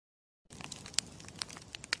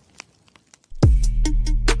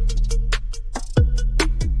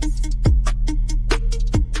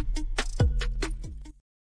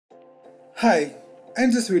Hi, in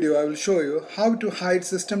this video I will show you how to hide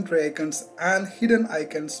system tray icons and hidden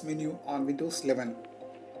icons menu on Windows 11.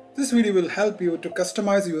 This video will help you to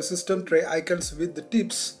customize your system tray icons with the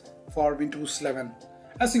tips for Windows 11.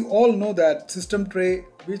 As you all know that system tray,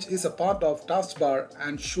 which is a part of taskbar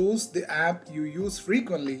and shows the app you use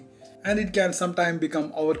frequently, and it can sometimes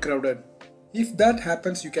become overcrowded. If that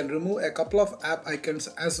happens, you can remove a couple of app icons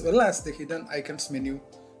as well as the hidden icons menu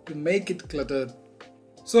to make it cluttered.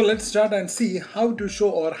 So let's start and see how to show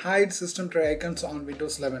or hide system tray icons on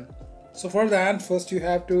Windows 11. So for that, first you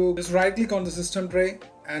have to just right click on the system tray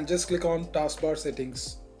and just click on taskbar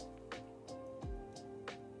settings.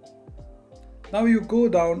 Now you go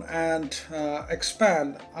down and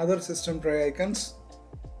expand other system tray icons.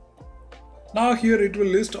 Now here it will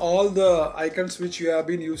list all the icons which you have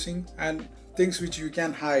been using and things which you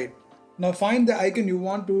can hide. Now find the icon you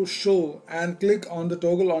want to show and click on the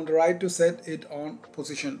toggle on the right to set it on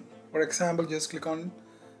position. For example, just click on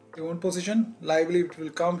the on position. Lively it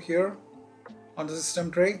will come here on the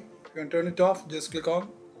system tray. If you can turn it off, just click on.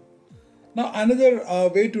 Now another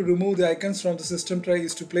way to remove the icons from the system tray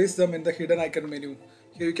is to place them in the hidden icon menu.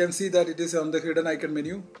 Here you can see that it is on the hidden icon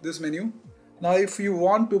menu, this menu. Now if you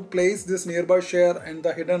want to place this nearby share in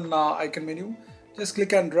the hidden icon menu, just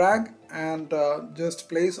click and drag and just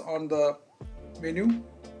place on the menu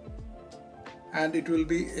and it will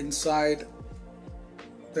be inside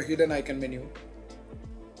the hidden icon menu.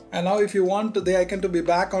 And now if you want the icon to be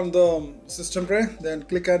back on the system tray, then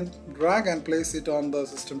click and drag and place it on the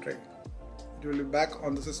system tray. It will be back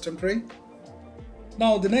on the system tray.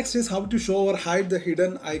 Now the next is how to show or hide the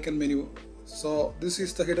hidden icon menu. So this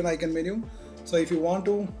is the hidden icon menu. So if you want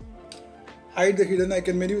to hide the hidden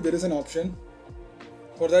icon menu, there is an option.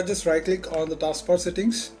 For that, just right click on the taskbar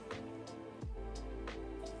settings.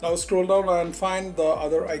 Now scroll down and find the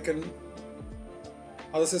other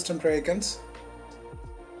system tray icons.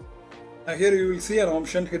 Now here you will see an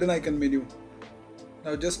option hidden icon menu.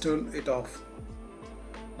 Now just turn it off.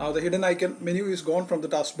 Now the hidden icon menu is gone from the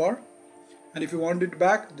taskbar, and if you want it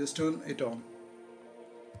back, just turn it on.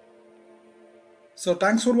 So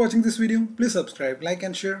thanks for watching this video. Please subscribe, like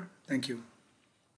and share. Thank you.